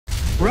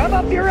Rev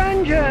up your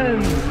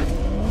engines.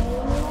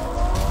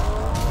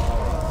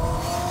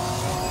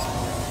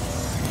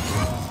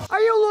 Are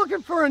you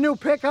looking for a new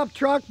pickup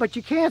truck, but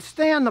you can't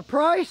stand the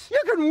price?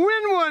 You can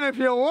win one if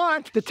you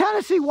want. The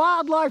Tennessee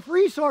Wildlife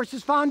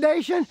Resources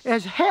Foundation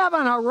is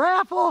having a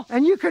raffle,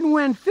 and you can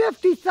win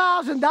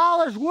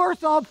 $50,000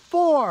 worth of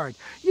Ford.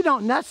 You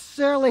don't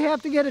necessarily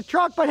have to get a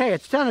truck, but hey,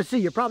 it's Tennessee.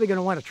 You're probably going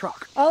to win a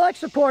truck. I like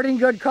supporting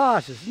good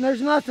causes, and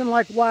there's nothing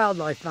like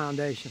Wildlife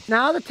Foundation.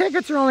 Now, the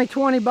tickets are only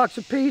 20 bucks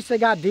a piece. They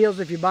got deals.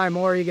 If you buy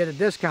more, you get a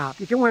discount.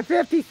 You can win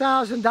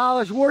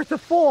 $50,000 worth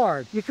of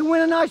Ford. You can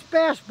win a nice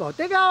bass boat.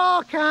 They got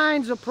all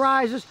kinds of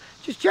prizes.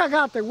 Just check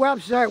out their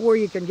website where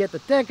you can get the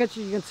tickets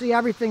and you can see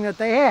everything that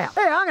they have.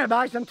 Hey, I'm gonna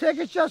buy some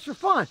tickets just for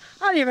fun.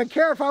 I don't even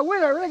care if I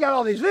win. I really got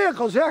all these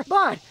vehicles there,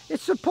 but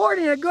it's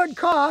supporting a good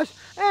cause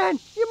and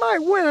you might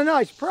win a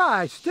nice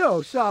prize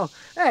too. So,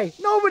 hey,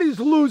 nobody's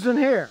losing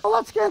here. Well,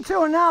 let's get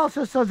into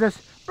analysis of this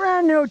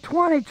brand new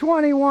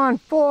 2021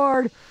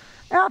 Ford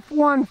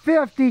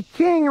F-150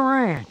 King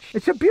Ranch.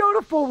 It's a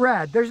beautiful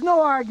red. There's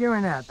no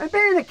arguing that. And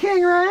being a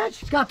King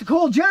Ranch, it's got the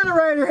cool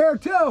generator here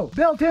too.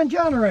 Built-in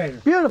generator.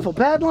 Beautiful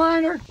bed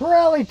liner.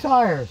 Pirelli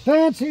tires.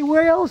 Fancy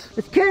wheels.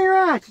 It's King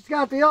Ranch. It's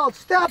got the old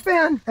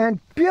step-in and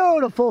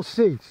beautiful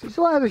seats. These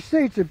leather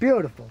seats are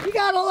beautiful. You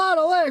got a lot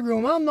of leg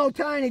room. I'm no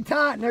tiny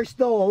tot and there's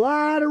still a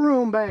lot of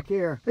room back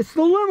here. It's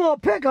the limo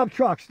pickup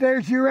trucks.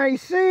 There's your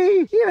AC.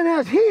 Even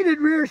has heated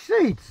rear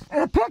seats.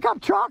 And a pickup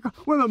truck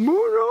with a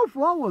moonroof?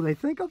 What will they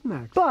think of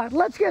next? But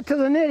let's get to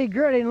the nitty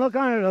gritty and look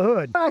under the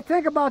hood. When I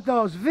think about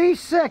those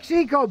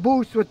V6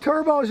 EcoBoosts with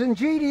turbos and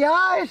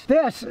GDIs,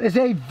 this is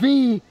a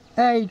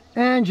V8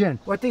 engine.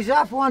 What these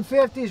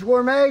F-150s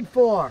were made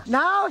for.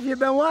 Now, if you've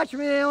been watching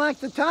me any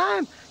length of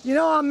time, you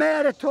know I'm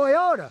mad at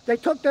Toyota. They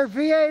took their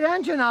V8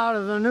 engine out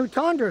of the new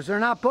Tundras. They're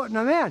not putting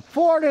them in.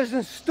 Ford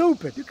isn't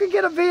stupid. You can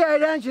get a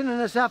V8 engine in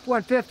this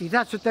F-150.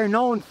 That's what they're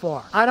known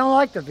for. I don't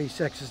like the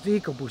V6s, the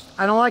EcoBoost.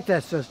 I don't like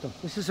that system.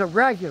 This is a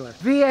regular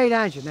V8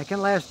 engine that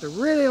can last a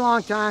really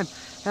long time,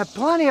 have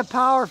plenty of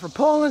power for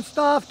pulling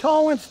stuff,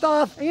 towing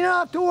stuff, and you don't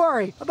have to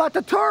worry about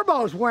the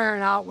turbos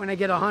wearing out when they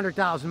get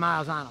 100,000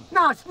 miles on them.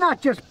 Now, it's not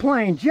just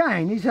plain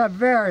Jane. These have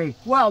very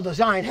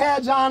well-designed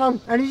heads on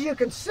them, and as you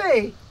can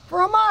see,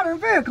 for a modern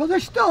vehicle,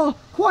 there's still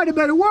quite a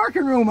bit of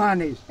working room on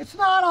these. It's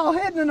not all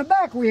hidden in the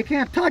back where you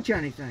can't touch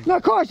anything. Now,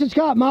 of course, it's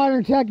got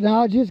modern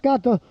technology. It's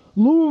got the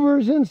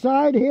louvers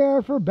inside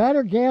here for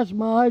better gas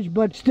mileage,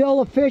 but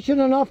still efficient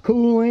enough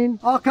cooling.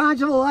 All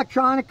kinds of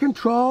electronic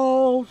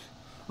controls,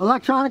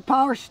 electronic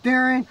power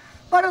steering,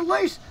 but at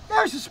least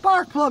there's the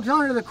spark plugs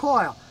under the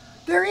coil.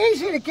 They're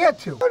easy to get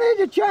to. You don't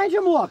need to change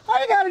them. Look,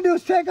 all you gotta do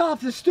is take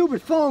off this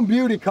stupid foam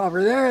beauty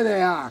cover. There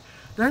they are.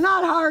 They're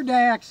not hard to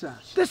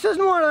access. This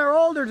isn't one of their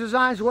older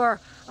designs where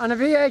on the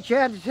V8 you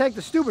had to take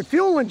the stupid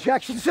fuel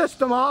injection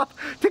system off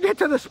to get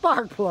to the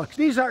spark plugs.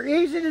 These are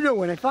easy to do.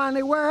 When they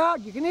finally wear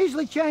out, you can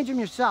easily change them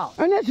yourself.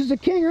 And this is a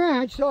King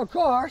Ranch, so of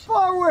course,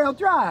 four-wheel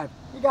drive.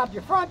 You got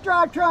your front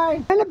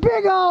drivetrain and a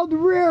big old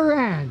rear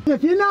end.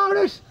 If you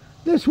notice,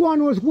 this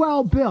one was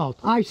well built.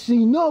 I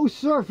see no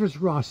surface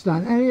rust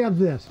on any of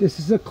this. This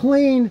is a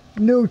clean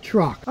new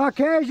truck.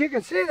 Okay, as you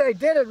can see, they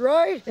did it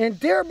right in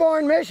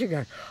Dearborn,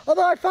 Michigan.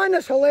 Although I find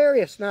this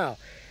hilarious now.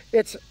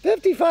 It's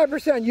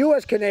 55%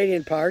 US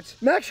Canadian parts,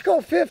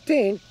 Mexico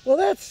 15, well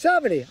that's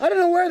 70. I don't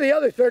know where the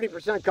other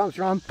 30% comes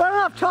from, but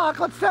enough talk,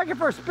 let's take it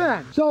for a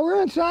spin. So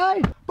we're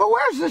inside, but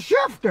where's the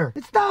shifter?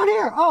 It's down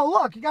here. Oh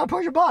look, you gotta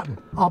push a button.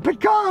 Up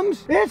it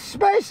comes. It's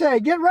Space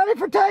Age, get ready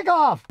for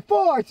takeoff.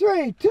 4,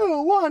 3,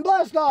 2, 1,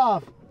 blast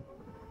off.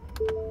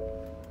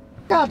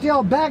 Got the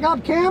old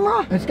backup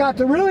camera. It's got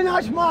the really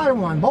nice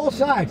modern one, both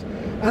sides.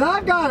 And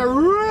I've got a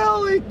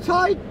really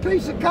tight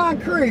piece of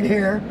concrete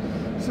here,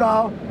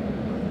 so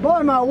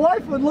boy, my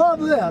wife would love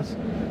this.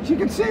 She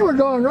can see we're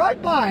going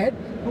right by it,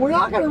 and we're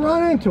not going to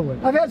run into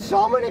it. I've had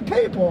so many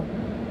people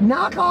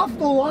knock off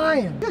the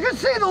Lion. You can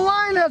see the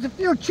Lion has a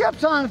few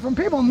chips on it from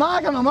people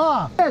knocking them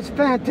off. It's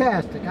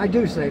fantastic, I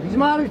do say. These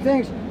modern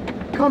things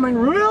come in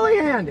really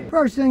handy.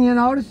 First thing you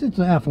notice, it's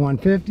an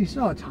F-150,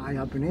 so it's high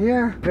up in the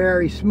air,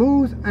 very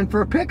smooth, and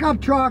for a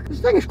pickup truck, this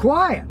thing is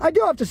quiet. I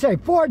do have to say,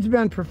 Ford's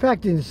been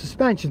perfecting the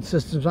suspension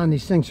systems on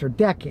these things for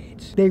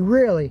decades. They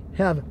really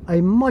have a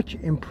much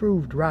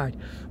improved ride.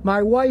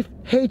 My wife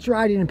hates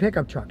riding in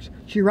pickup trucks.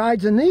 She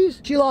rides in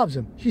these, she loves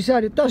them. She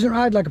said it doesn't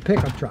ride like a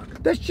pickup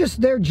truck. That's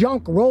just their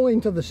junk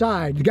rolling to the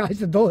side, the guys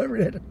that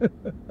delivered it.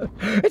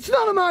 It's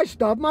none of my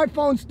stuff. My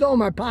phone's still in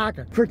my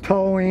pocket. For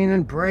towing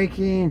and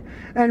braking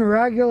and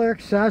regular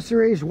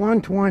accessories,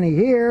 120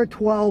 here,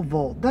 12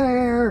 volt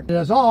there. It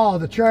has all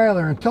the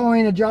trailer and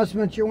towing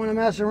adjustments you want to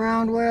mess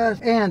around with,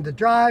 and the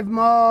drive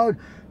mode.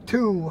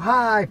 2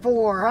 high,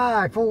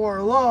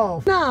 4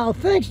 low. Now,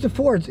 thanks to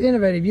Ford's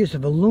innovative use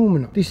of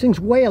aluminum, these things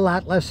weigh a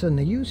lot less than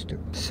they used to.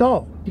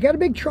 So, you got a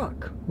big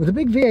truck with a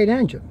big V8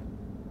 engine,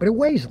 but it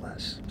weighs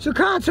less. So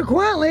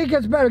consequently, it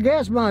gets better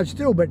gas mileage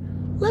too, but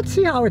let's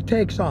see how it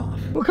takes off.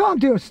 We'll come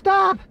to a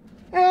stop,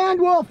 and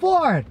we'll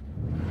floor it.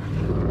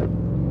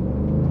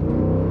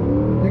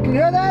 You can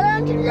hear that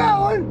engine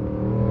going.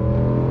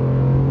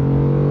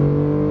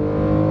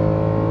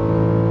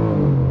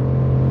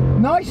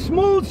 Nice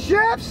smooth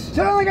shifts.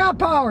 Certainly got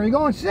power. You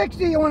going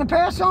 60? You want to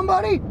pass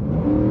somebody?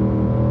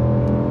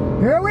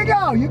 Here we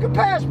go. You can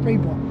pass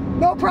people.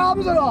 No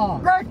problems at all.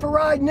 Great for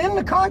riding in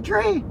the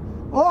country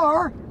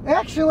or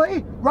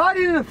actually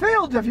riding in the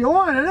fields if you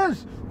want. It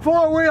is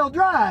four-wheel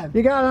drive.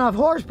 You got enough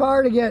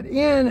horsepower to get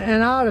in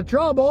and out of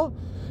trouble,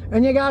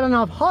 and you got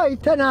enough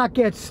height to not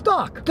get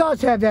stuck. It does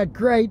have that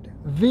great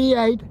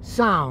V8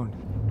 sound.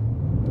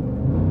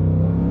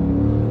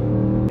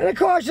 And of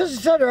course, as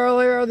I said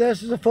earlier,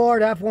 this is a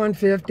Ford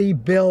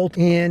F-150 built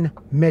in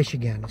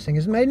Michigan. This thing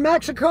is made in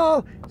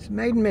Mexico, it's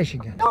made in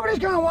Michigan. Nobody's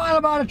gonna whine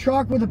about a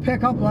truck with a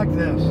pickup like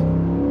this.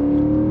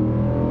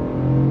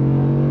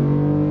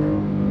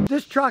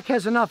 This truck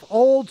has enough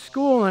old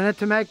school in it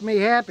to make me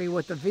happy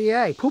with the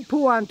V8.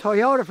 Poo-poo on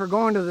Toyota for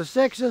going to the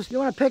 6s. You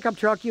want a pickup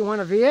truck, you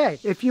want a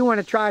V8. If you want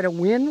to try to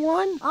win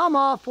one, I'm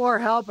all for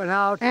helping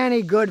out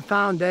any good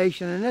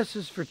foundation, and this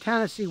is for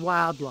Tennessee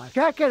Wildlife.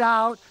 Check it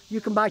out.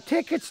 You can buy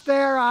tickets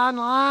there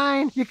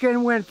online. You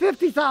can win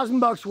 50,000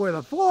 bucks worth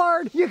of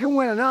Ford. You can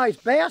win a nice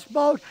bass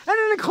boat, and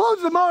it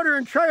includes the motor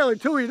and trailer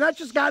too. You're not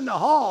just got in the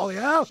haul,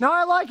 you know? Now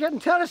I like it in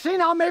Tennessee.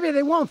 Now maybe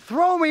they won't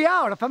throw me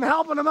out if I'm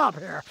helping them up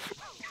here.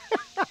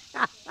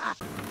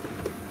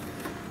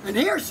 And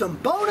here's some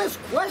bonus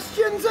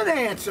questions and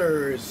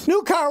answers.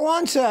 New Car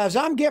One says,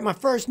 I'm getting my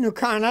first new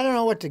car and I don't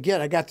know what to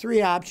get. I got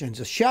three options: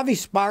 a Chevy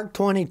Spark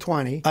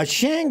 2020, a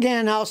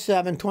Shangan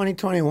L7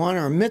 2021,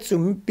 or a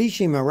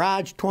Mitsubishi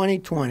Mirage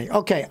 2020.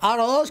 Okay, out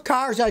of those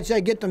cars, I'd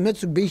say get the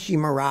Mitsubishi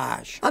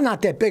Mirage. I'm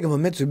not that big of a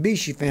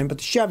Mitsubishi fan, but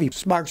the Chevy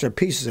Sparks are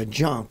pieces of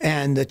junk.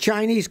 And the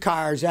Chinese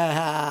cars,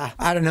 I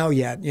don't know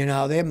yet. You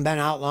know, they haven't been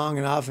out long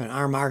enough in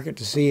our market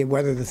to see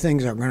whether the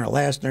things are going to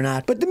last or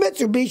not. But the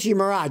Mitsubishi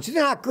Mirage,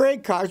 they're not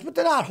great cars, but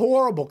they're not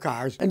horrible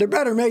cars, and they're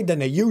better made than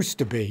they used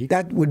to be.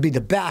 That would be the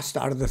best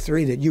out of the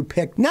three that you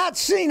picked. Not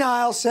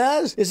Senile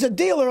says, it's a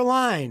dealer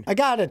line. I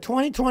got a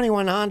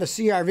 2021 Honda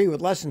CR-V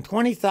with less than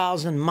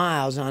 20,000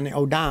 miles on the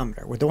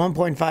odometer with the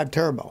 1.5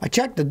 turbo. I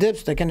checked the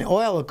dipstick and the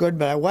oil looked good,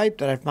 but I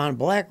wiped it. I found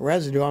black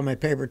residue on my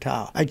paper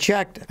towel. I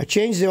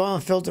changed the oil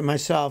and filter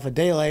myself a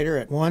day later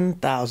at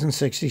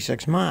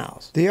 1,066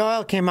 miles. The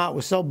oil came out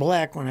was so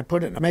black when I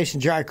put it in a mason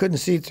jar I couldn't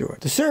see through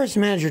it. The service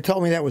manager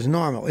told me that was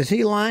normal. Is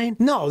he lying?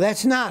 No,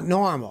 that's not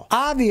normal.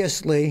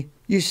 Obviously,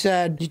 you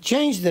said you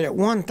changed it at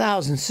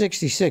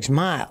 1,066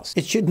 miles.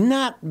 It should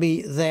not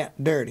be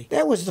that dirty.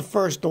 That was the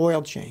first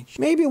oil change.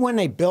 Maybe when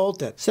they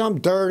built it,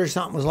 some dirt or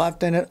something was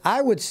left in it.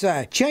 I would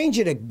say change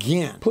it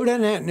again. Put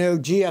in that new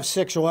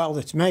GF6 oil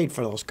that's made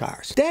for those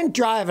cars. Then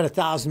drive it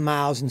 1,000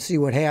 miles and see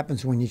what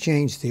happens when you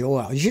change the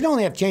oil. You should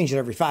only have to change it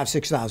every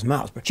 5,000-6,000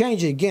 miles, but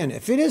change it again.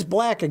 If it is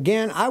black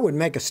again, I would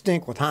make a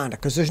stink with Honda,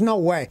 because there's no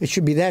way it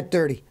should be that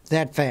dirty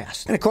that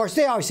fast. And of course,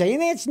 they always say,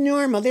 it's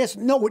normal.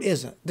 No, it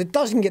isn't. It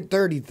doesn't get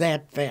dirty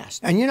that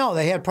fast. And you know,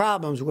 they had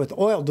problems with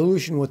oil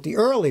dilution with the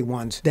early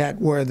ones that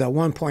were the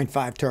 1.5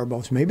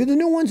 turbos. Maybe the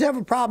new ones have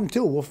a problem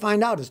too. We'll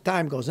find out as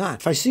time goes on.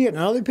 If I see it in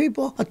other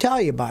people, I'll tell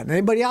you about it.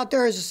 Anybody out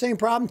there has the same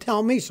problem,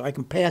 tell me so I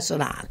can pass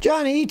it on.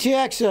 Johnny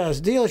ETX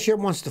says, dealership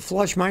wants to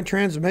flush my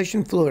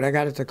transmission fluid. I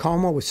got a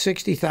Tacoma with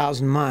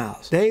 60,000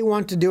 miles. They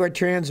want to do a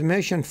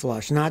transmission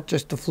flush, not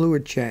just a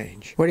fluid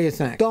change. What do you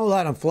think? Don't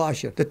let them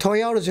flush it. The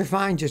Toyotas are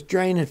fine, just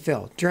drain and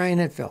fill, drain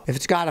and fill. If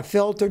it's got a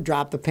filter,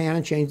 drop the pan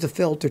and change the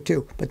filter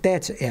too. But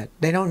that's it.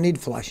 They don't need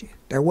flushing.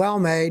 They're well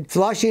made.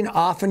 Flushing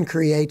often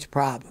creates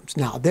problems.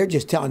 Now, they're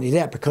just telling you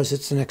that because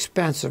it's an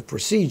expensive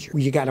procedure.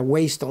 You got to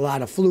waste a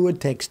lot of fluid,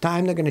 takes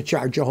time, they're going to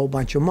charge you a whole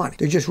bunch of money.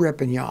 They're just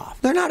ripping you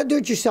off. They're not a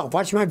do-it-yourself.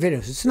 Watch my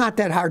videos. It's not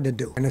that hard to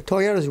do. And the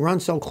Toyotas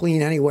run so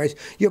clean anyways,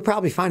 you'll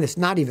probably find it's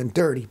not even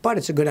dirty, but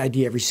it's a good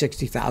idea every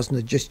 60,000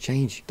 to just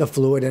change the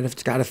fluid, and if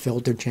it's got a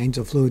filter, change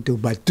the fluid too,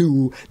 but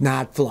do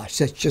not flush.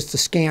 That's just a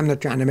scam. They're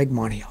trying to make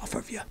money off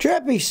of you.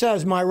 Trippy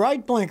says, my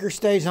right blinker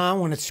stays on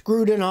when it's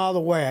screwed in all the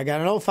way. I got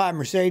an 05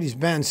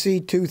 Mercedes-Benz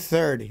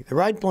C230. The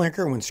right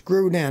blinker, when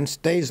screwed in,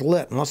 stays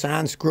lit unless I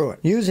unscrew it.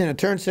 Using a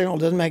turn signal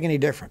doesn't make any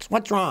difference.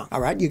 What's wrong? All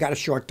right, you got to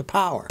short the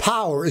power.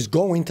 Power is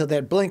going to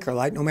that blinker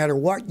light no matter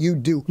what you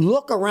do.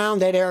 Look around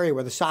that area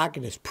where the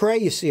socket is. Pray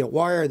you see a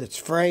wire that's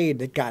frayed,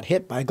 that got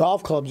hit by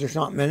golf clubs or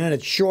something, and then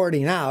it's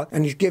shorting out,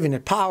 and you're giving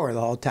it power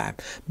the whole time.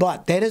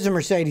 But that is a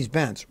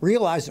Mercedes-Benz.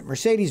 Realize that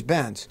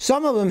Mercedes-Benz,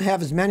 some of them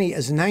have as many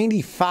as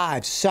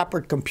 95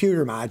 separate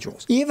computer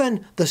modules.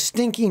 Even the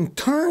stinking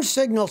turn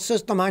signal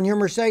system on your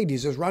Mercedes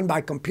is run by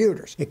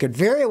computers. It could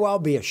very well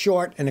be a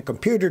short in a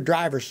computer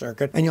driver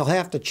circuit, and you'll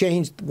have to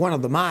change one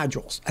of the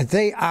modules.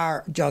 They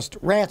are just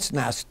rat's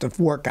nests to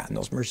work on,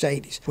 those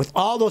Mercedes. With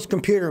all those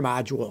computer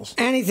modules,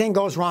 anything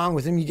goes wrong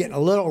with them, you get in a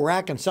little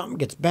wreck and something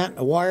gets bent,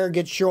 a wire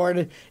gets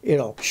shorted,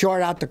 it'll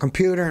short out the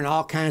computer and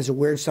all kinds of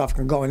weird stuff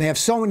can go. And they have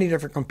so many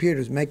different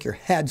computers, make your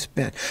head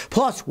spin.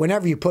 Plus,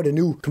 whenever you put a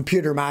new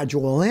computer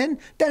module in,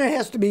 then it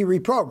has to be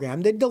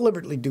reprogrammed. They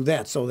deliberately do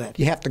that so that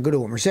you have to go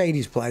to a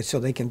Mercedes place so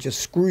they can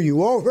just screw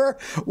you over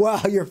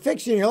while you're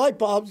fixing your light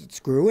bulbs and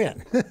screw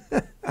in.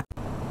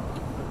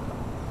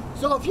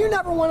 So if you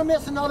never want to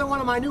miss another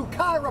one of my new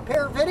car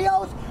repair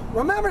videos,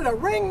 remember to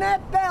ring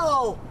that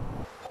bell.